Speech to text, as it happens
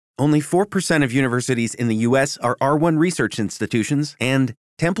Only 4% of universities in the U.S. are R1 research institutions, and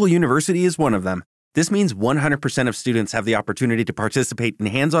Temple University is one of them. This means 100% of students have the opportunity to participate in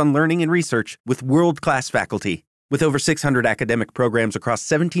hands-on learning and research with world-class faculty. With over 600 academic programs across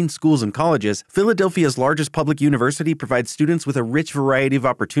 17 schools and colleges, Philadelphia's largest public university provides students with a rich variety of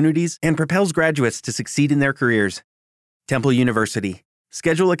opportunities and propels graduates to succeed in their careers. Temple University.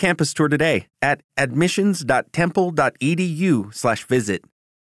 Schedule a campus tour today at admissions.temple.edu/visit.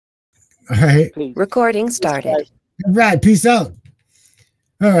 All right. Recording started. All right. Peace out.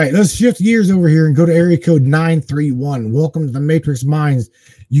 All right. Let's shift gears over here and go to area code 931. Welcome to the Matrix Minds,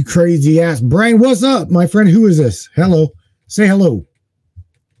 you crazy ass. Brian, what's up, my friend? Who is this? Hello. Say hello.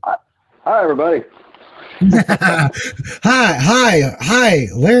 Hi, everybody. Hi,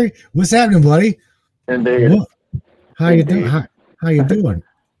 Larry. What's happening, buddy? Indeed. How you doing? How you doing?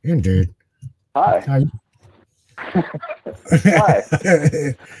 Indeed. Hi. Hi.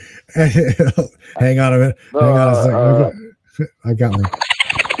 Hang on a minute. Hang on a second. I got one.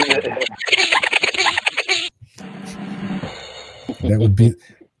 That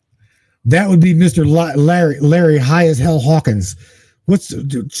would be Mr. Larry High as Hell Hawkins.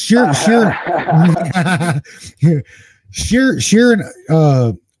 Share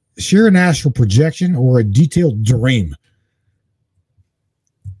an astral projection or a detailed dream.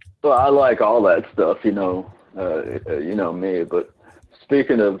 Well, I like all that stuff, you know me. But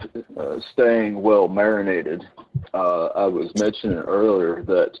speaking of staying well marinated, I was mentioning earlier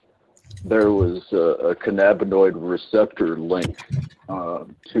that there was a cannabinoid receptor link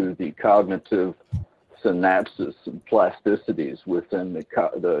to the cognitive synapses and plasticities within the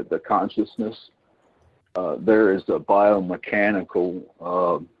consciousness. There is a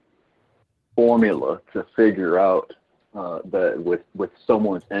biomechanical formula to figure out that with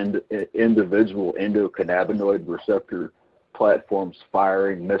someone's individual endocannabinoid receptor platforms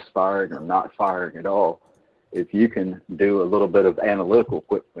firing, misfiring, or not firing at all, if you can do a little bit of analytical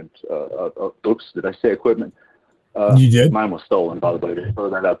equipment, oops, did I say equipment? You did. Mine was stolen, by the way, to throw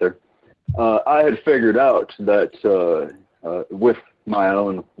that out there. I had figured out that with my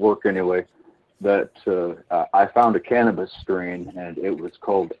own work anyway, that I found a cannabis strain, and it was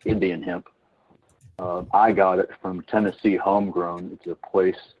called Indian hemp. I got it from Tennessee Homegrown. It's a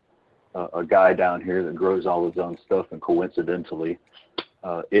place, a guy down here that grows all his own stuff, and coincidentally,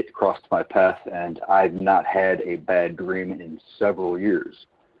 it crossed my path, and I've not had a bad dream in several years.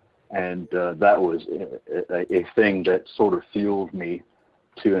 And that was a thing that sort of fueled me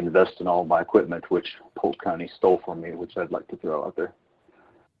to invest in all my equipment, which Polk County stole from me, which I'd like to throw out there.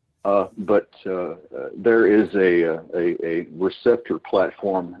 But there is a receptor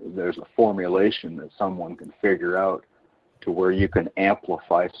platform. There's a formulation that someone can figure out to where you can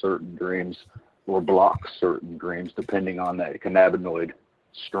amplify certain dreams or block certain dreams depending on that cannabinoid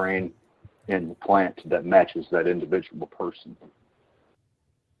strain in the plant that matches that individual person.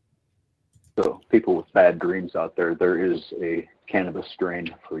 So people with bad dreams out there, there is a cannabis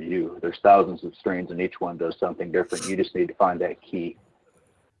strain for you. There's thousands of strains and each one does something different. You just need to find that key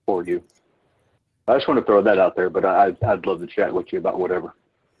for you. I just want to throw that out there, but I'd love to chat with you about whatever.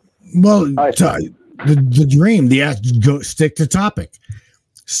 Well, the dream, stick to topic.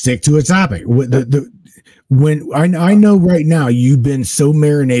 Stick to a topic. When I know right now you've been so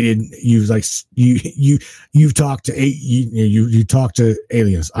marinated, you've talked to you talked to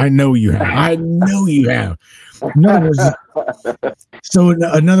aliens. I know you have. I know you have. In other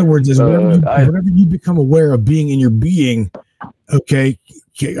words, is whenever you become aware of being in your being, okay,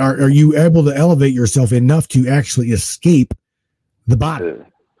 are you able to elevate yourself enough to actually escape the body?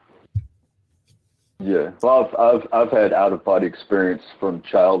 Yeah. Well, I've had out of body experience from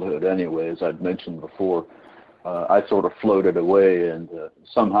childhood, anyway, as I'd mentioned before. I sort of floated away, and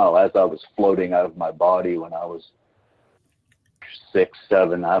somehow, as I was floating out of my body when I was 6,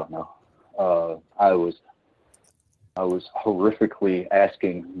 7, I don't know, I was horrifically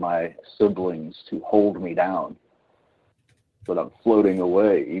asking my siblings to hold me down. But I'm floating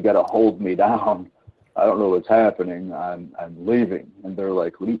away. You got to hold me down. I don't know what's happening. I'm leaving. And they're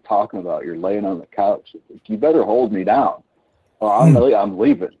like, what are you talking about? You're laying on the couch. Like, you better hold me down. Or I'm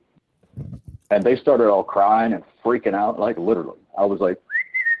leaving. And they started all crying and freaking out, like literally. I was like,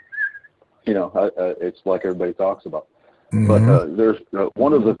 it's like everybody talks about. Mm-hmm. But there's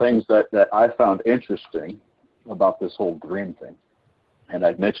one of the things that I found interesting about this whole dream thing, and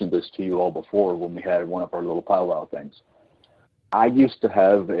I'd mentioned this to you all before when we had one of our little powwow things. I used to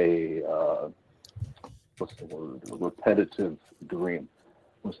have a repetitive dream.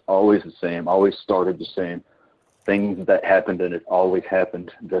 It was always the same, always started the same. Things that happened in it always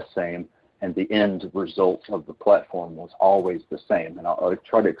happened the same. and the end result of the platform was always the same. And I'll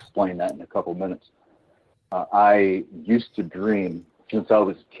try to explain that in a couple minutes. I used to dream since I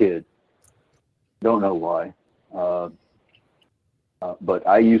was a kid. Don't know why. But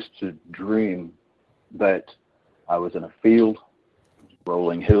I used to dream that I was in a field,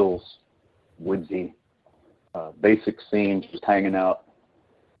 rolling hills, woodsy, basic scenes, just hanging out.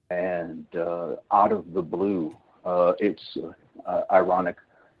 And out of the blue, it's ironic,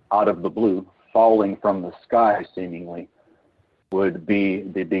 out of the blue, falling from the sky seemingly, would be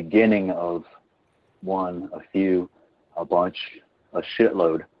the beginning of one, a few, a bunch, a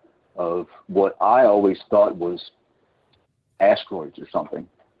shitload of what I always thought was asteroids or something,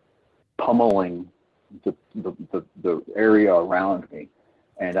 pummeling the area around me.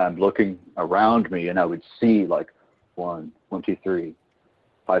 And I'm looking around me, and I would see like 1, 2, 3,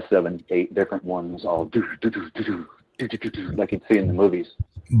 5, 7, 8 different ones, all like you'd see in the movies.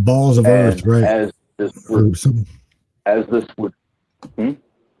 Balls of Earth, right? As this would,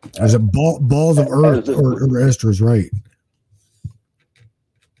 As a balls of Earth or Esther's, right?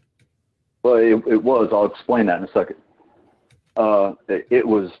 Well, it was. I'll explain that in a second. It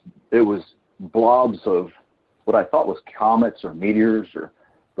was blobs of what I thought was comets or meteors,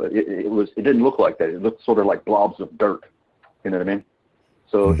 but it didn't look like that. It looked sort of like blobs of dirt. You know what I mean?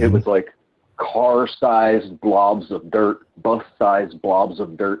 So it was like car-sized blobs of dirt, bus-sized blobs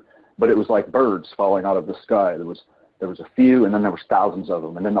of dirt, but it was like birds falling out of the sky. There was a few, and then there was thousands of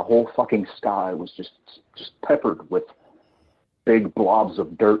them, and then the whole fucking sky was just peppered with big blobs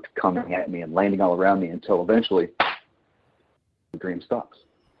of dirt coming at me and landing all around me until eventually the dream stops.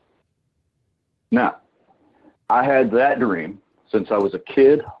 Now, I had that dream since I was a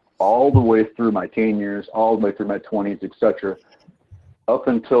kid, all the way through my teen years, all the way through my 20s, etc., up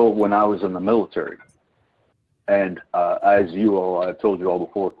until when I was in the military. And as I've told you all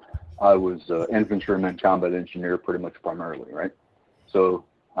before, I was infantryman, combat engineer, pretty much primarily, right? So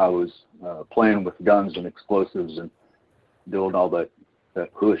I was playing with guns and explosives and doing all that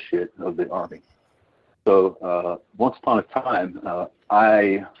push shit of the Army. So once upon a time,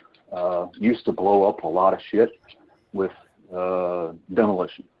 I used to blow up a lot of shit with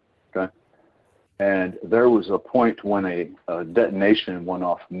demolition, okay? And there was a point when a detonation went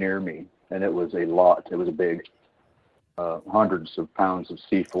off near me, and it was a lot. It was a big, hundreds of pounds of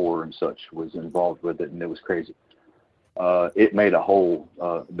C4 and such was involved with it, and it was crazy. It made a hole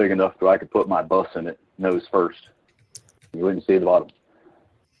big enough that I could put my bus in it, nose first. You wouldn't see the bottom.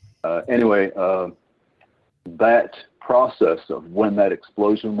 Anyway, that process of when that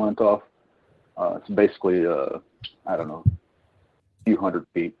explosion went off, it's basically, I don't know, a few hundred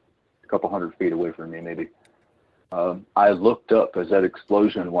feet, a couple hundred feet away from me, maybe. I looked up as that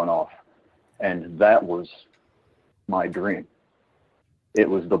explosion went off, and that was my dream. It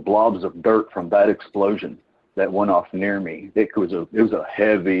was the blobs of dirt from that explosion that went off near me. It was a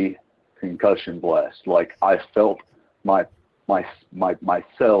heavy concussion blast. Like I felt my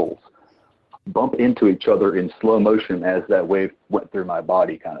cells bump into each other in slow motion as that wave went through my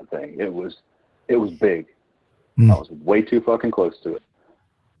body, kind of thing. It was big. I was way too fucking close to it.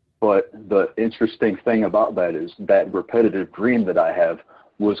 But the interesting thing about that is that repetitive dream that I have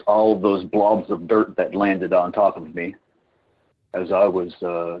was all of those blobs of dirt that landed on top of me as I was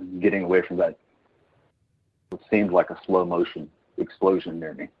getting away from that, what seemed like a slow motion explosion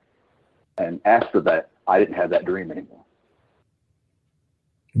near me. And after that, I didn't have that dream anymore.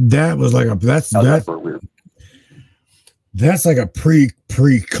 That was like that's like a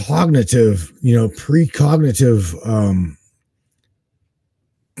precognitive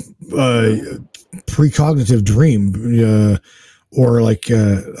precognitive dream, or like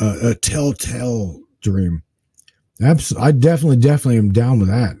a telltale dream. I definitely am down with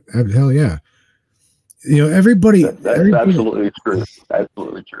that. Hell yeah. Everybody. That's absolutely true.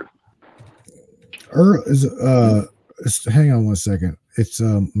 Absolutely true. Hang on one second.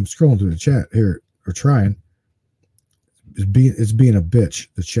 I'm scrolling through the chat here, or trying. It's being a bitch.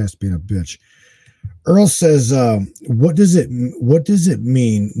 The chat's being a bitch. Earl says, what does it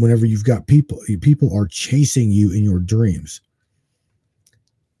mean whenever you've got people are chasing you in your dreams?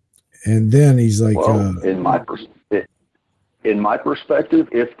 And then he's like, well, in my perspective,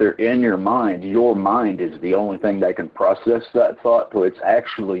 if they're in your mind is the only thing that can process that thought. So it's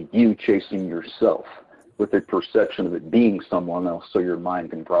actually you chasing yourself with a perception of it being someone else, so your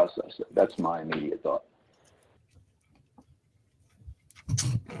mind can process it. That's my immediate thought.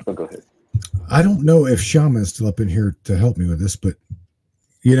 So go ahead. I don't know if Shaman is still up in here to help me with this, but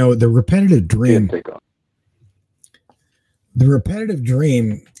the repetitive dream. The repetitive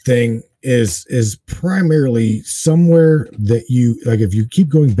dream thing is primarily somewhere that you like. If you keep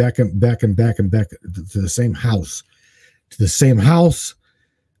going back and back and back and back to the same house, it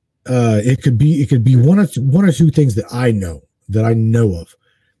could be one or two things that I know of,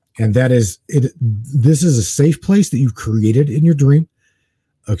 and that is it. This is a safe place that you've created in your dream.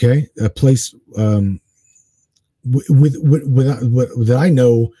 Okay, a place with that I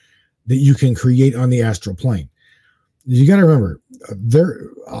know that you can create on the astral plane. You got to remember, there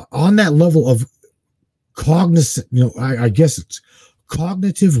on that level of cognizant, I guess it's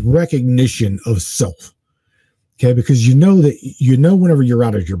cognitive recognition of self. Okay, because whenever you're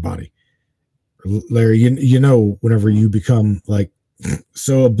out of your body, Larry, whenever you become like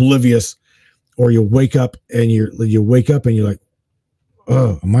so oblivious, or you wake up and you're like,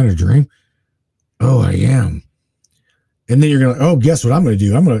 oh, am I in a dream? Oh, I am. And then you're gonna, oh, guess what I'm gonna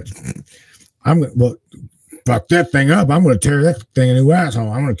do? I'm gonna well, fuck that thing up. I'm gonna tear that thing a new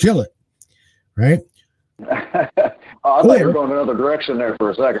asshole. I'm gonna kill it. Right? I thought you were going another direction there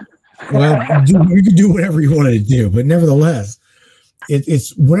for a second. Well, you can do whatever you wanted to do, but nevertheless,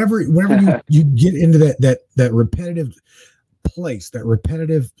 it's whenever you get into that repetitive place, that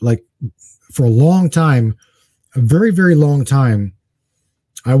repetitive, like for a long time, a very, very long time,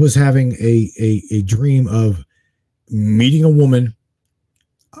 I was having a dream of meeting a woman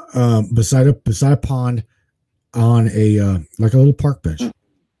beside a pond on a like a little park bench,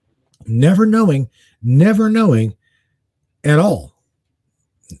 never knowing at all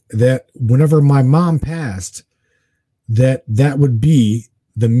that whenever my mom passed, that would be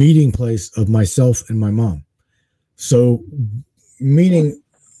the meeting place of myself and my mom. So meaning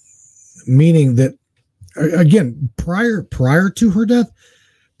that, again, prior to her death,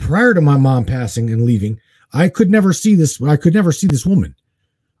 prior to my mom passing and leaving, I could never see this woman.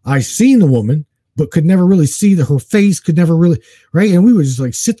 I seen the woman, but could never really see her face, could never really, right? And we would just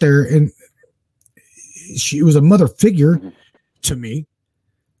like sit there, and she was a mother figure to me,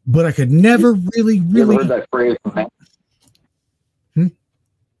 but I could never really. You ever heard that phrase?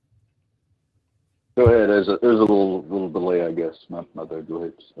 Go ahead. There's a little delay, I guess. My bad. Go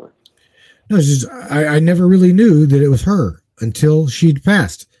ahead. Sorry. No, it's just I never really knew that it was her until she'd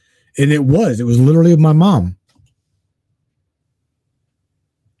passed, and it was literally my mom.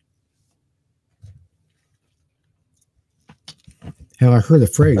 Have I heard the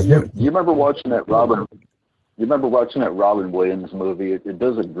phrase? You remember watching that Robin? You remember watching that Robin Williams movie? It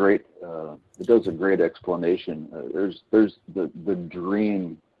does a great explanation. There's the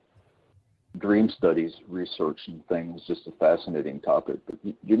dream studies research and things. Just a fascinating topic. But do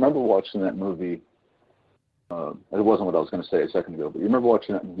you remember watching that movie? It wasn't what I was going to say a second ago. But you remember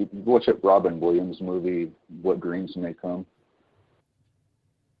watching that? You watch that Robin Williams movie, What Dreams May Come.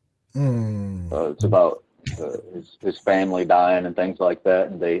 It's about his family dying and things like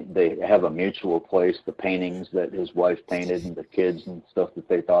that, and they have a mutual place. The paintings that his wife painted and the kids and stuff that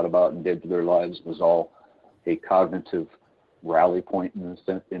they thought about and did to their lives was all a cognitive rally point in a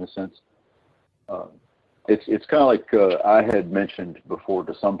sense. It's kind of like I had mentioned before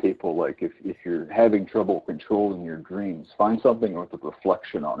to some people, like if you're having trouble controlling your dreams, find something with a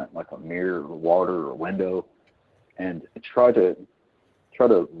reflection on it, like a mirror or water or a window, and try to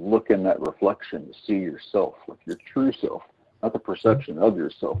look in that reflection to see yourself, like your true self, not the perception of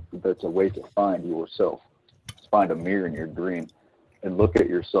yourself. That's a way to find yourself. Just find a mirror in your dream and look at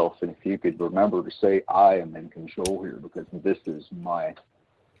yourself. And if you could remember to say, I am in control here because this is my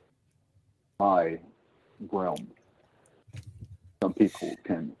realm. Some people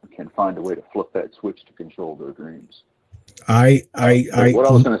can find a way to flip that switch to control their dreams. What I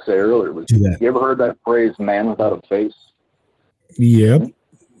was going to say earlier was, you ever heard that phrase, man without a face? Yep.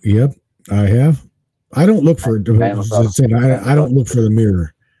 I have. I don't look for. I don't look for the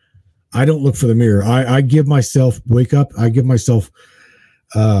mirror. I don't look for the mirror. I give myself wake up. I give myself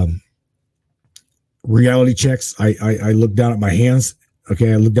reality checks. I look down at my hands.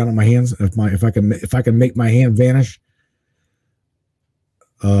 Okay, I look down at my hands. If I can make my hand vanish.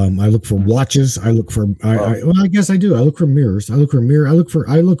 I look for watches. I look for. I guess I do. I look for mirrors. I look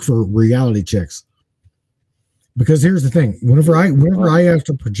for reality checks. Because here's the thing: whenever I have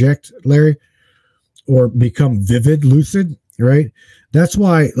to project, Larry, or become vivid, lucid, right? That's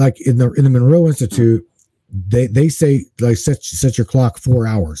why, like in the Monroe Institute, they say like set your clock 4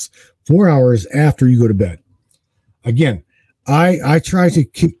 hours, 4 hours after you go to bed. Again, I try to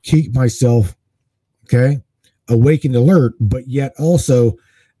keep myself awake and alert, but yet also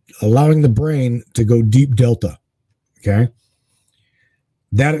allowing the brain to go deep delta. Okay,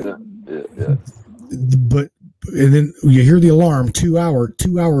 but. And then you hear the alarm 2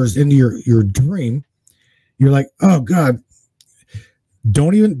 hours into your dream. You're like, oh God,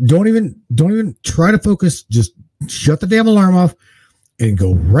 Don't even try to focus. Just shut the damn alarm off and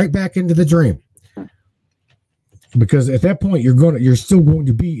go right back into the dream. Because at that point you're still going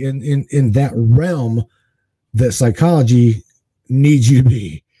to be in that realm that psychology needs you to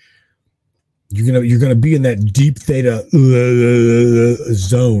be. You're gonna be in that deep theta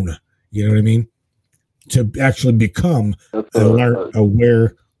zone. You know what I mean? To actually become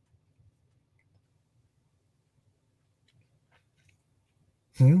aware.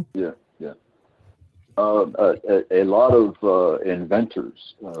 Yeah. A lot of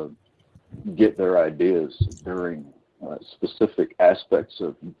inventors get their ideas during specific aspects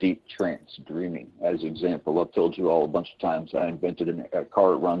of deep trance dreaming. As example, I've told you all a bunch of times I invented a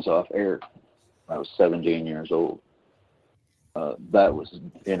car that runs off air when I was 17 years old. That was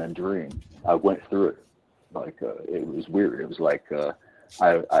in a dream. I went through it. Like, it was weird. It was like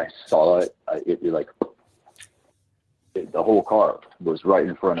I saw it. The whole car was right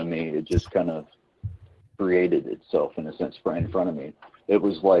in front of me. It just kind of created itself in a sense right in front of me. It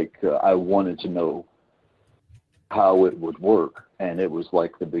was like I wanted to know how it would work, and it was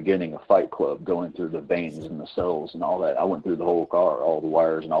like the beginning of Fight Club, going through the veins and the cells and all that. I went through the whole car, all the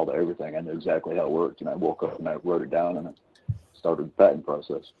wires and all the everything. I knew exactly how it worked, and I woke up and I wrote it down and I started the patent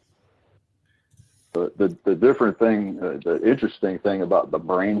process. The different thing, the interesting thing about the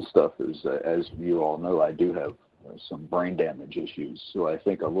brain stuff is, as you all know, I do have some brain damage issues, so I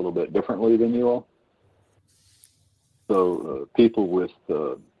think a little bit differently than you all. So people with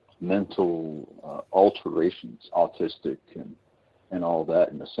mental alterations, autistic and all that,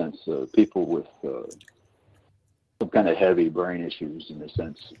 in a sense, people with some kind of heavy brain issues, in a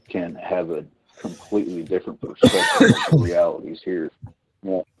sense, can have a completely different perspective of the realities here.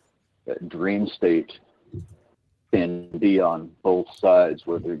 Yeah. That dream state can be on both sides,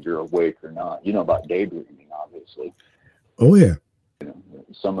 whether you're awake or not. You know about daydreaming, obviously. Oh yeah. You know,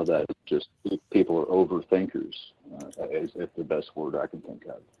 some of that is just people are overthinkers. Is the best word I can think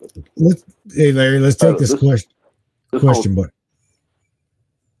of. But, hey Larry, let's take this question, but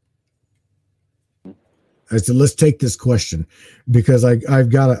I said let's take this question because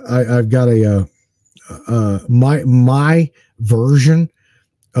I've got my version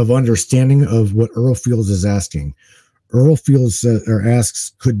of understanding of what Earl Fields is asking. Earl Fields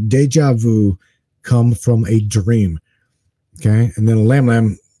asks, could deja vu come from a dream? Okay, and then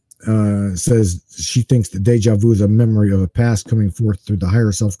Lam says she thinks that deja vu is a memory of a past coming forth through the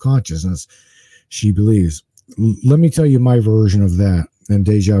higher self-consciousness she believes. Let me tell you my version of that and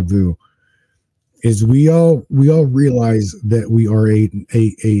deja vu is we all realize that we are a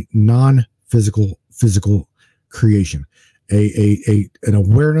non-physical creation. An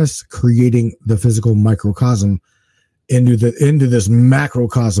awareness creating the physical microcosm into this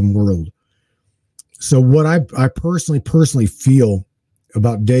macrocosm world. So what I personally feel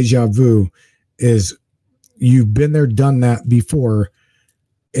about deja vu is you've been there, done that before,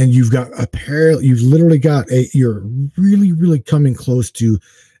 and you've literally got you're really coming close to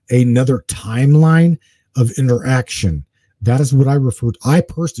another timeline of interaction. That is what I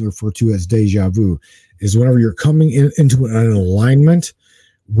personally refer to as deja vu, is whenever you're coming into an alignment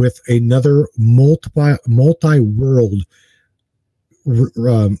with another multi-world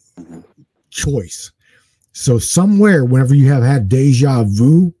choice. So somewhere, whenever you have had deja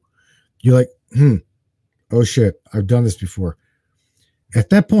vu, you're like, oh shit, I've done this before. At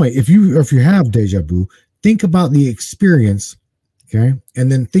that point, if you have deja vu, think about the experience, okay,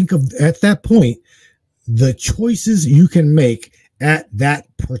 and then think of at that point the choices you can make at that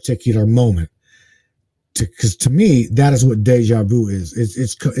particular moment. Because to me, that is what deja vu is.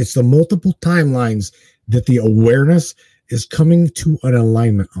 It's the multiple timelines that the awareness is coming to an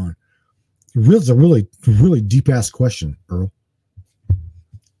alignment on. It's a really deep ass question, Earl.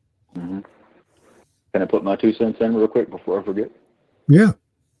 Mm-hmm. Can I put my 2 cents in real quick before I forget? Yeah.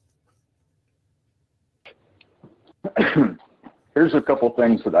 Here's a couple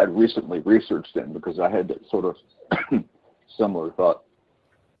things that I'd recently researched in because I had that sort of similar thought.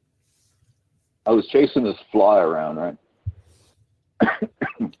 I was chasing this fly around, right?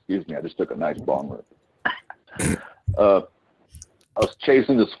 Excuse me, I just took a nice bong rip. I was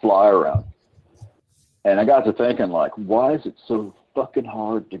chasing this fly around, and I got to thinking, like, why is it so fucking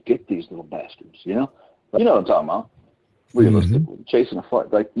hard to get these little bastards? You know what I'm talking about? Realistically, chasing a fly,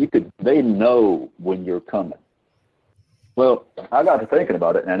 like they know when you're coming. Well, I got to thinking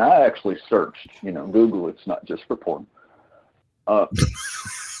about it, and I actually searched. Google. It's not just for porn.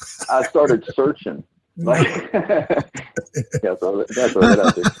 I started searching. Like, yeah, so that's what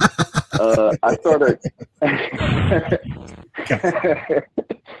I did. I started. I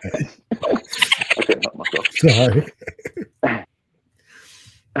couldn't help myself. Sorry.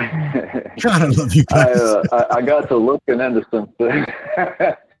 God, I love you guys. I got to looking into some things.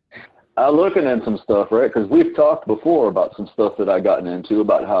 I'm looking into some stuff, right? Because we've talked before about some stuff that I gotten into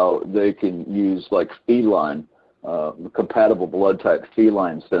about how they can use like feline, compatible blood type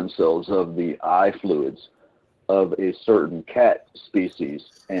feline stem cells of the eye fluids of a certain cat species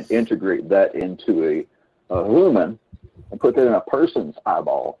and integrate that into a human and put that in a person's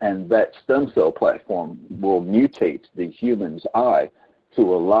eyeball, and that stem cell platform will mutate the human's eye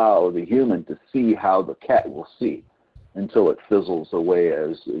to allow the human to see how the cat will see until it fizzles away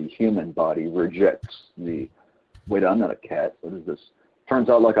as the human body rejects the, wait, I'm not a cat, what is this? Turns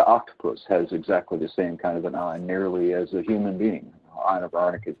out like an octopus has exactly the same kind of an eye nearly as a human being. How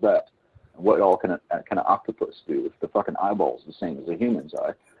ironic is that? What all can an octopus do if the fucking eyeball is the same as a human's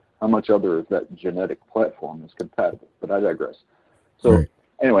eye? How much other of that genetic platform is compatible? But I digress. So right.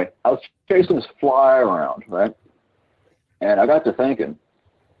 Anyway, I was chasing this fly around, right? And I got to thinking,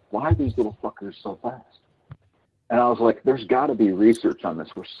 why are these little fuckers so fast? And I was like, there's got to be research on this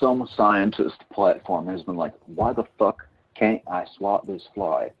where some scientist platform has been like, why the fuck can't I swat this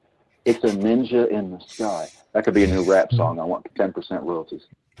fly? It's a ninja in the sky. That could be a new rap song. I want 10% royalties.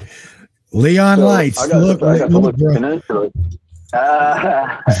 Leon so Lights. I got to look into it.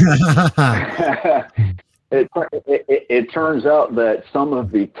 It turns out that some of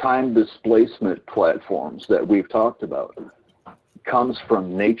the time displacement platforms that we've talked about comes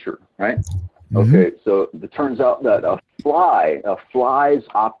from nature, right? Mm-hmm. Okay, so it turns out that a fly's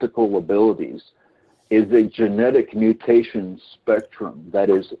optical abilities is a genetic mutation spectrum that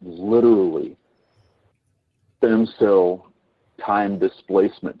is literally stem cell time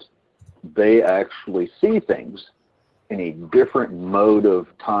displacement. They actually see things in a different mode of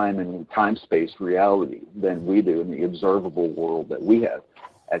time and time-space reality than we do in the observable world that we have.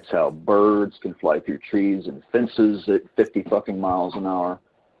 That's how birds can fly through trees and fences at 50 fucking miles an hour.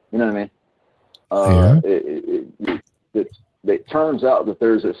 You know what I mean? It turns out that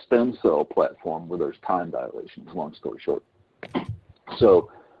there's a stem cell platform where there's time dilations, long story short. So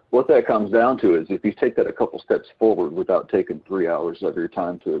what that comes down to is if you take that a couple steps forward without taking 3 hours of your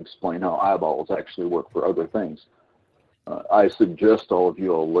time to explain how eyeballs actually work for other things, I suggest all of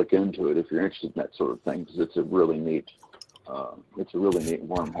you all look into it if you're interested in that sort of thing, because it's a really neat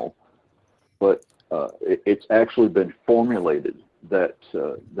wormhole. But it's actually been formulated that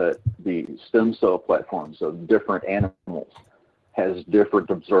the stem cell platforms of different animals has different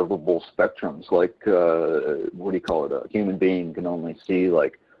observable spectrums. Like what do you call it? A human being can only see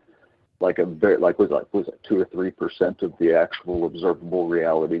was it 2 or 3% of the actual observable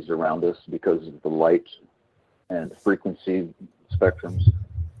realities around us because of the light and frequency spectrums.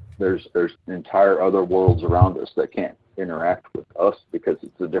 There's entire other worlds around us that can't interact with us because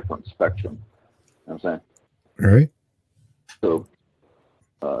it's a different spectrum. You know what I'm saying? All right. So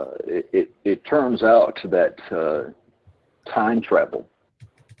it turns out that time travel,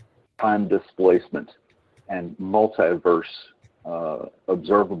 time displacement, and multiverse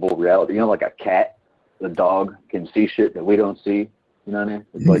observable reality. You know, like a cat, the dog can see shit that we don't see. You know what I mean?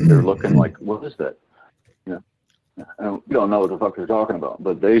 It's like they're looking like, what is that? You know, we don't know what the fuck they're talking about,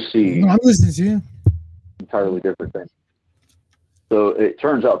 but they see listening to you. Entirely different things. So it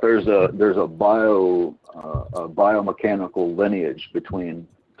turns out there's a biomechanical lineage between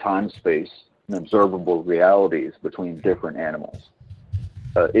time, space, and observable realities between different animals.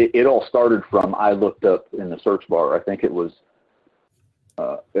 It all started from, I looked up in the search bar, I think it was,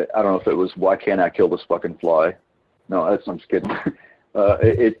 I don't know if it was, why can't I kill this fucking fly? No, I'm just kidding.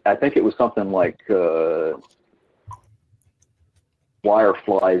 I think it was something like, why are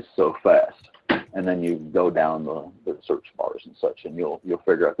flies so fast? And then you go down the search bars and such, and you'll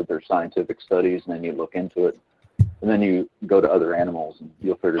figure out that there's scientific studies, and then you look into it, and then you go to other animals, and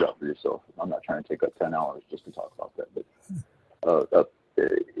you'll figure it out for yourself. I'm not trying to take up 10 hours just to talk about that, but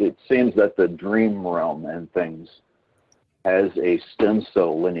it seems that the dream realm and things has a stem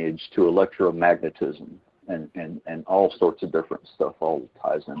cell lineage to electromagnetism and all sorts of different stuff all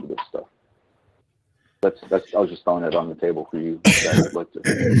ties into this stuff. That's I was just throwing it on the table for you guys that like to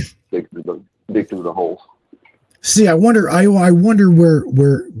dig through the holes. See, I wonder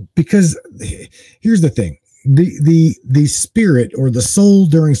where because here's the thing. The spirit or the soul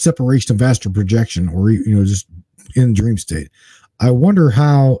during separation of astral projection, or just in dream state, I wonder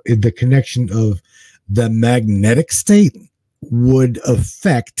how the connection of the magnetic state would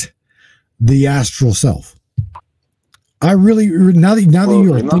affect the astral self. I really, now that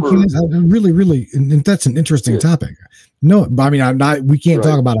you are thinking this, I really, and that's an interesting topic. No, I mean, I'm not. We can't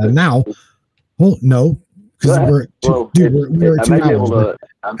talk about it now. Well, no, because we're at 2 hours.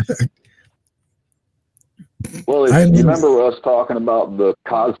 Well, you remember us talking about the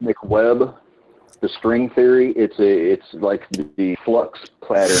cosmic web, the string theory? It's like the flux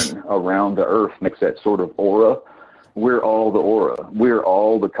pattern around the Earth makes that sort of aura. We're all the aura. We're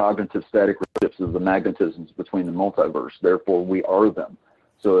all the cognitive static relationships of the magnetisms between the multiverse. Therefore, we are them.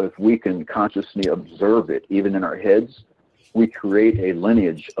 So if we can consciously observe it, even in our heads, we create a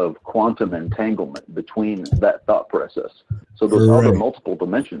lineage of quantum entanglement between that thought process. So those other multiple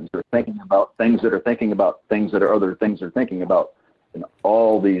dimensions are thinking about things that are thinking about things that are other things are thinking about, and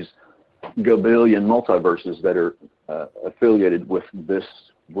all these gabillion multiverses that are affiliated with this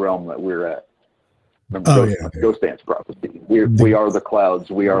realm that we're at. Remember Ghost Dance prophecy. We are the clouds,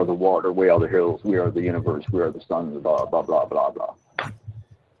 we are the water, we are the hills, we are the universe, we are the sun, blah, blah, blah, blah, blah.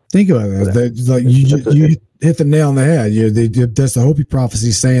 Think about that. Like you hit the nail on the head. That's the Hopi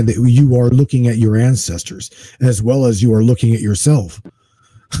prophecy saying that you are looking at your ancestors as well as you are looking at yourself.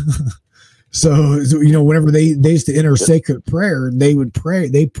 So whenever they used to enter sacred prayer, they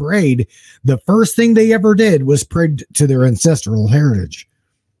prayed. The first thing they ever did was pray to their ancestral heritage.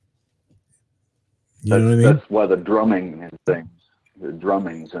 You know what I mean? That's why the drumming and things, the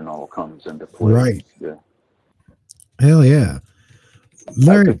drummings and all comes into play. Right. Yeah. Hell yeah.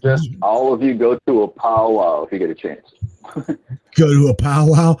 Larry, I suggest all of you go to a powwow if you get a chance. Go to a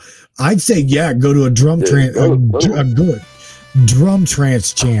powwow? I'd say, go to a drum trance. Good drum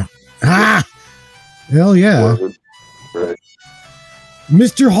trance chant. Ah, hell yeah. Right.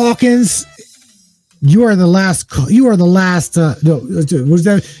 Mr. Hawkins, you are the last. Was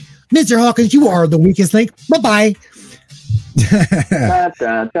that Mr. Hawkins? You are the weakest link. Bye-bye.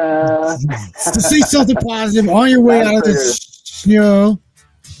 Say something positive on your way out of this. Well,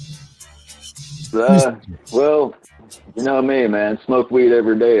 you know me, man. Smoke weed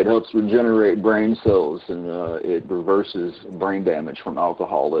every day. It helps regenerate brain cells, and it reverses brain damage from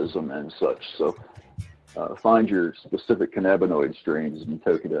alcoholism and such. So find your specific cannabinoid strains and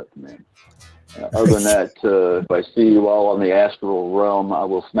toke it up, man. Other than that, if I see you all on the astral realm, I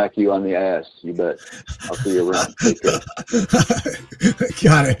will smack you on the ass. You bet. I'll see you around. Take care.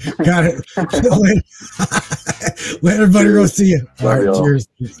 Got it. Let everybody go see you. All right, cheers.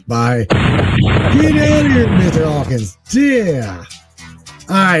 Bye. Get out of here, Mr. Hawkins. Yeah.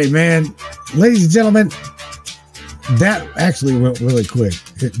 All right, man. Ladies and gentlemen, that actually went really quick.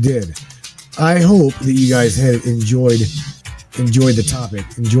 It did. I hope that you guys had enjoyed the topic,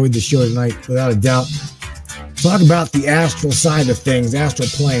 enjoyed the show tonight, without a doubt. Talk about the astral side of things, astral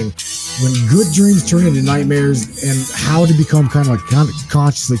plane, when good dreams turn into nightmares, and how to become kind of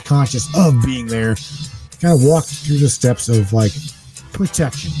consciously conscious of being there. Kind of walk through the steps of like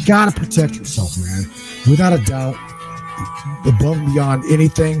protection. Gotta protect yourself, man. Without a doubt, above and beyond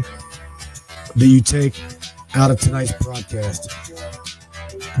anything that you take out of tonight's broadcast.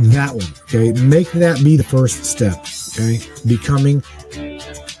 That one, okay? Make that be the first step, okay? Becoming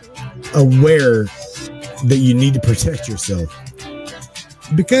aware that you need to protect yourself.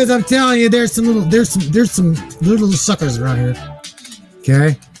 Because I'm telling you, there's some little suckers around here.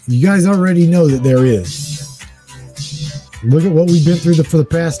 Okay? You guys already know that there is. Look at what we've been through for the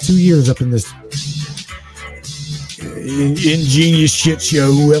past 2 years up in this ingenious shit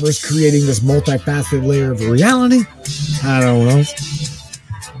show. Whoever's creating this multifaceted layer of reality, I don't know.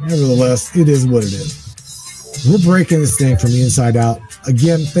 Nevertheless, it is what it is. We're breaking this thing from the inside out.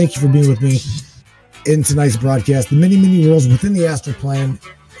 Again, thank you for being with me in tonight's broadcast. The many, many worlds within the astral plane,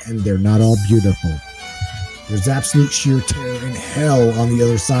 and they're not all beautiful. There's absolute sheer terror and hell on the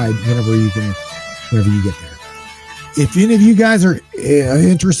other side whenever you get there. If any of you guys are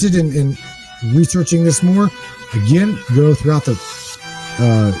interested in researching this more, again, go throughout the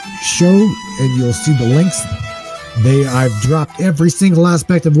show and you'll see the links. I've dropped every single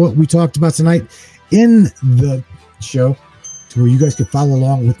aspect of what we talked about tonight in the show to where you guys can follow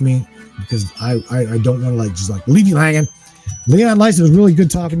along with me, because I don't want to just leave you hanging. Leon Lice, it was really good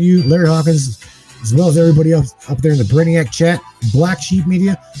talking to you. Larry Hawkins, as well as everybody else up there in the Brainiac chat, Black Sheep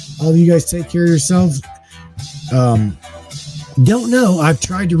Media. All of you guys take care of yourselves. Don't know. I've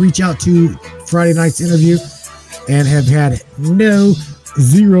tried to reach out to Friday night's interview and have had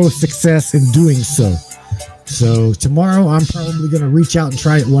zero success in doing so. So tomorrow I'm probably going to reach out and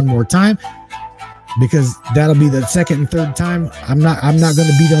try it one more time, because that'll be the second and third time. I'm not going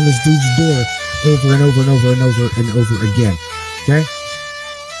to beat on this dude's door over and over and over and over and over again. Okay?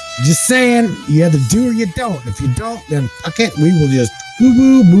 Just saying, you either do or you don't. If you don't, then fuck it. We will just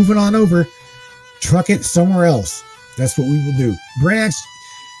moving on over. Truck it somewhere else. That's what we will do. Branch,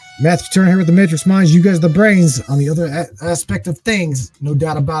 Matthew Turner here with the Matrix Minds. You guys are the brains on the other aspect of things. No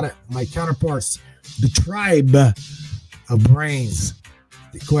doubt about it. My counterparts, the tribe of brains.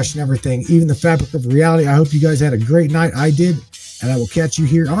 question everything, even the fabric of reality. I hope you guys had a great night. I did, and I will catch you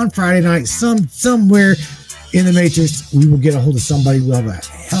here on Friday night, somewhere in the Matrix. We will get a hold of somebody. We'll have a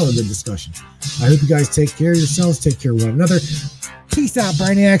hell of a good discussion. I hope you guys take care of yourselves, take care of one another. Peace out,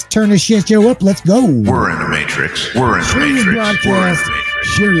 Brainiacs. Turn this shit show up. Let's go. We're in the Matrix. We're in the Matrix. This broadcast.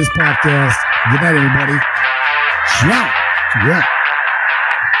 Share this podcast. Good night, everybody. Ciao. Yeah.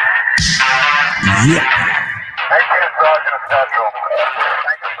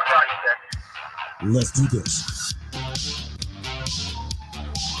 Let's do this. One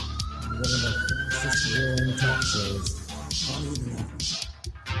of the fastest growing talk shows on the internet.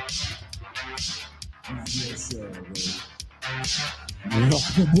 Your show,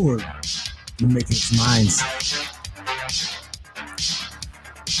 welcome aboard the Matrix Minds.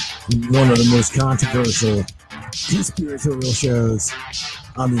 One of the most controversial conspiratorial shows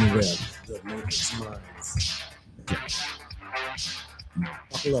on the web, the Matrix Minds. Okay.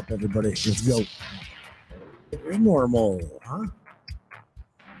 Buckle up, everybody. Let's go. Normal, huh?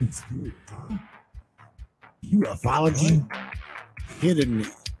 Ufology, hidden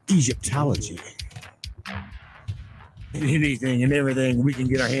Egyptology, anything and everything we can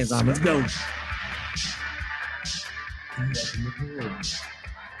get our hands on. Let's go.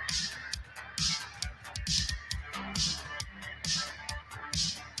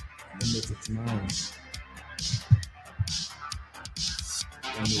 The Matrix Minds.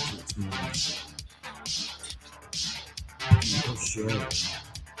 The Matrix Minds. Oh, sure.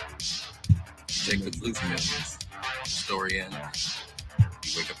 Take the blue pills. Story ends.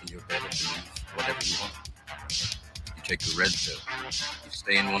 You wake up in your bed and believe whatever you want. You take the red pill. You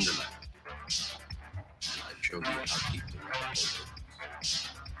stay in Wonderland. And I show you how deep the rabbit hole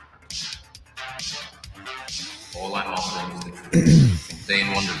goes. All I'm offering is the truth. Stay in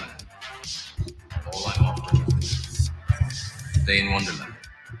Wonderland. All I'm offering is the truth. Stay in Wonderland.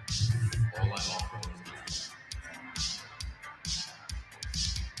 All I'm offering is the truth.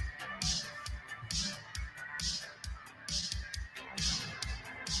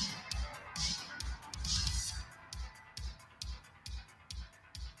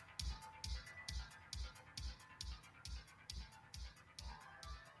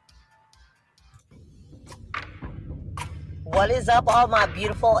 What is up, all my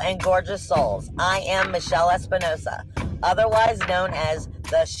beautiful and gorgeous souls? I am Michelle Espinosa, otherwise known as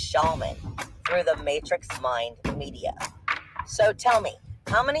the Shaman, through the Matrix Mind Media. So tell me,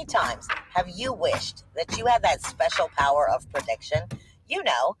 how many times have you wished that you had that special power of prediction? You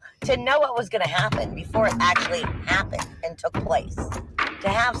know, to know what was going to happen before it actually happened and took place. To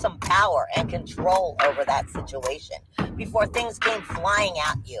have some power and control over that situation before things came flying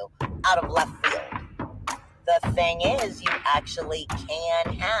at you out of left field. The thing is, you actually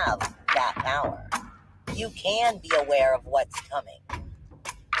can have that power. You can be aware of what's coming.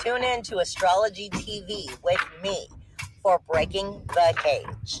 Tune in to Astrology TV with me for Breaking the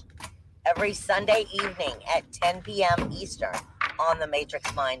Cage every Sunday evening at 10 p.m. Eastern on the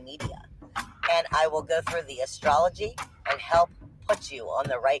Matrix Mind Media. And I will go through the astrology and help put you on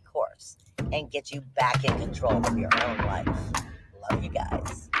the right course and get you back in control of your own life. Love you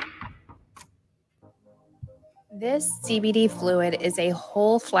guys. This CBD fluid is a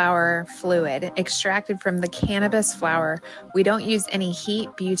whole flower fluid extracted from the cannabis flower. We don't use any heat,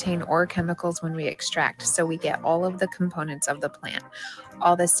 butane, or chemicals when we extract, so we get all of the components of the plant.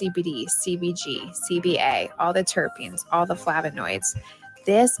 All the CBD, CBG, CBA, all the terpenes, all the flavonoids.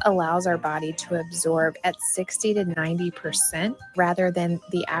 This allows our body to absorb at 60 to 90% rather than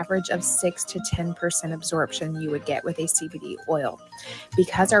the average of 6 to 10% absorption you would get with a CBD oil.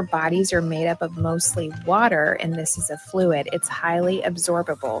 Because our bodies are made up of mostly water and this is a fluid, it's highly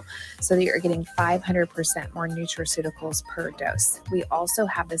absorbable so that you're getting 500% more nutraceuticals per dose. We also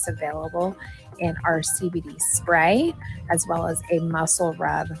have this available in our CBD spray as well as a muscle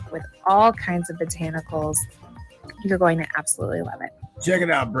rub with all kinds of botanicals. You're going to absolutely love it. Check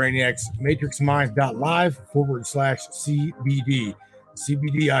it out, Brainiacs. MatrixMinds.live/CBD.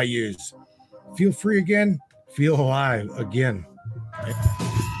 CBD I use. Feel free again. Feel alive again.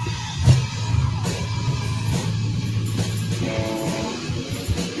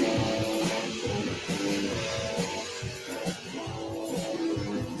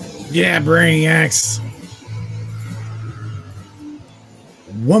 Yeah, Brainiacs.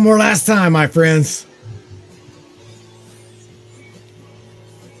 One more last time, my friends.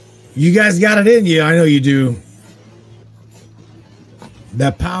 You guys got it in you. I know you do.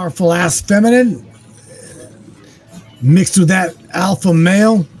 That powerful ass feminine mixed with that alpha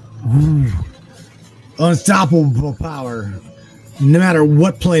male. Unstoppable power. No matter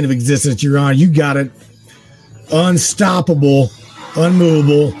what plane of existence you're on, you got it. Unstoppable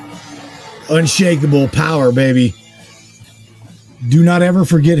unmovable, unshakable power, baby. Do not ever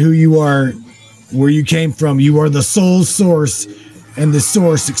forget who you are, where you came from. You are the soul source and the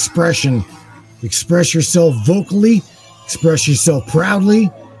source expression. Express yourself vocally, express yourself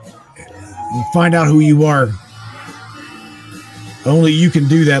proudly, and find out who you are. Only you can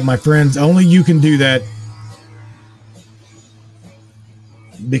do that, my friends. Only you can do that.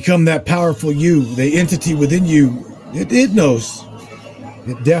 Become that powerful you, the entity within you. It knows.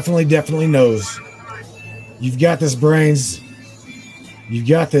 It definitely knows. You've got this, brains. You've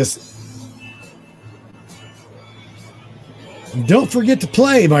got this. And don't forget to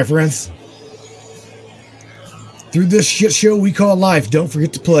play, my friends. Through this shit show we call life, don't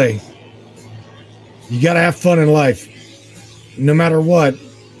forget to play. You got to have fun in life. No matter what,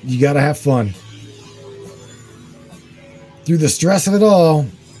 you got to have fun. Through the stress of it all,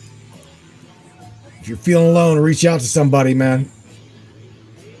 if you're feeling alone, reach out to somebody, man.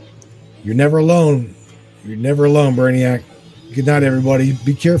 You're never alone. You're never alone, Brainiac. Good night, everybody.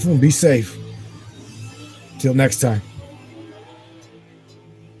 Be careful and be safe. Till next time.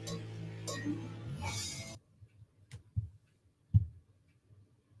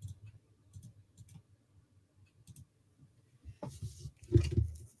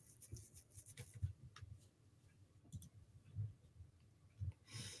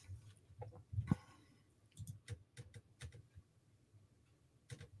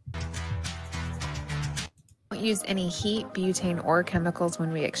 Don't use any heat, butane, or chemicals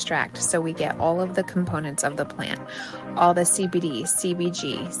when we extract, so we get all of the components of the plant. All the CBD,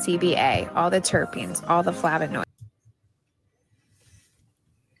 CBG, CBA, all the terpenes, all the flavonoids.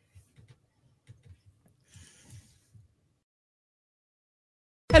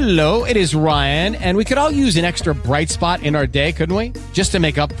 Hello, it is Ryan, and we could all use an extra bright spot in our day, couldn't we? Just to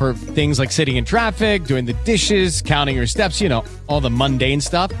make up for things like sitting in traffic, doing the dishes, counting your steps, you know, all the mundane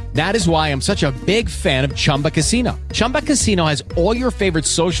stuff. That is why I'm such a big fan of Chumba Casino. Chumba Casino has all your favorite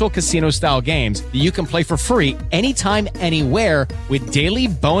social casino-style games that you can play for free anytime, anywhere with daily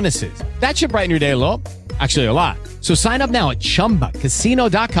bonuses. That should brighten your day a little. Actually, a lot. So sign up now at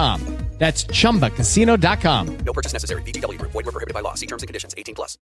ChumbaCasino.com. That's ChumbaCasino.com. No purchase necessary. VGW Group. Void where prohibited by law. See terms and conditions. 18+.